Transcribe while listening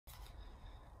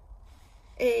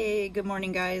Hey, good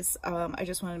morning guys. I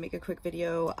just wanted to make a quick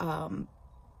video.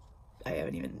 I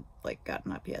haven't even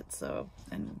gotten up yet,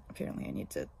 and apparently I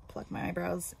need to pluck my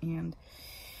eyebrows and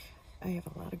I have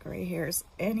a lot of gray hairs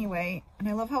anyway, and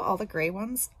I love how all the gray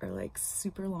ones are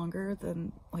super longer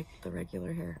than the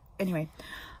regular hair. Anyway,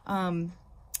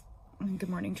 good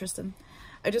morning, Tristan.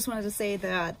 I just wanted to say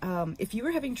that if you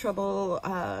were having trouble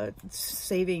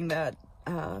saving that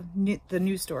the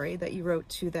news story that you wrote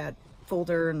to that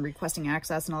folder and requesting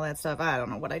access and all that stuff, I don't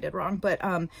know what I did wrong, but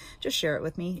just share it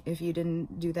with me if you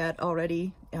didn't do that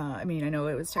already. I mean, I know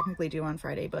it was technically due on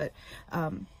Friday, but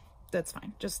that's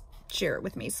fine. Just share it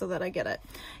with me so that I get it.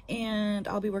 And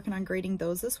I'll be working on grading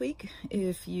those this week.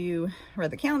 If you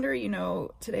read the calendar, you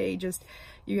know today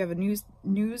you have a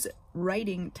news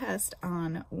writing test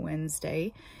on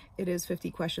Wednesday. It is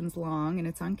 50 questions long and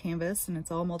it's on Canvas and it's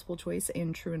all multiple choice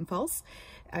and true and false.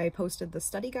 I posted the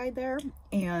study guide there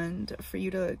and for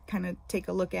you to kind of take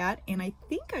a look at, and I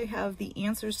think I have the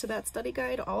answers to that study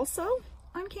guide also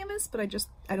on Canvas, but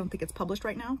I don't think it's published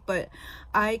right now, but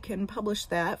I can publish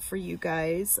that for you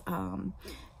guys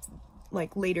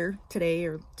later today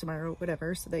or tomorrow,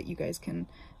 whatever, so that you guys can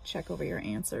check over your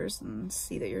answers and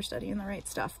see that you're studying the right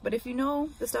stuff. But if you know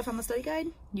the stuff on the study guide,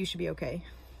 you should be okay.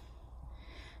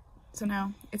 So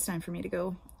now it's time for me to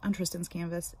go on Tristan's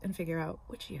Canvas and figure out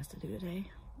what she has to do today.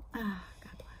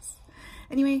 God bless.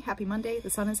 Anyway, happy Monday. The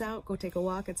sun is out. Go take a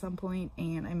walk at some point,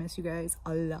 and I miss you guys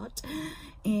a lot.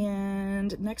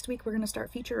 And next week we're going to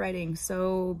start feature writing,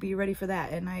 so be ready for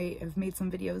that. And I have made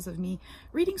some videos of me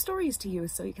reading stories to you,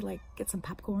 so you can get some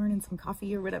popcorn and some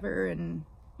coffee or whatever and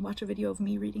watch a video of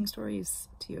me reading stories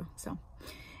to you. So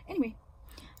anyway,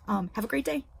 have a great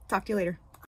day. Talk to you later.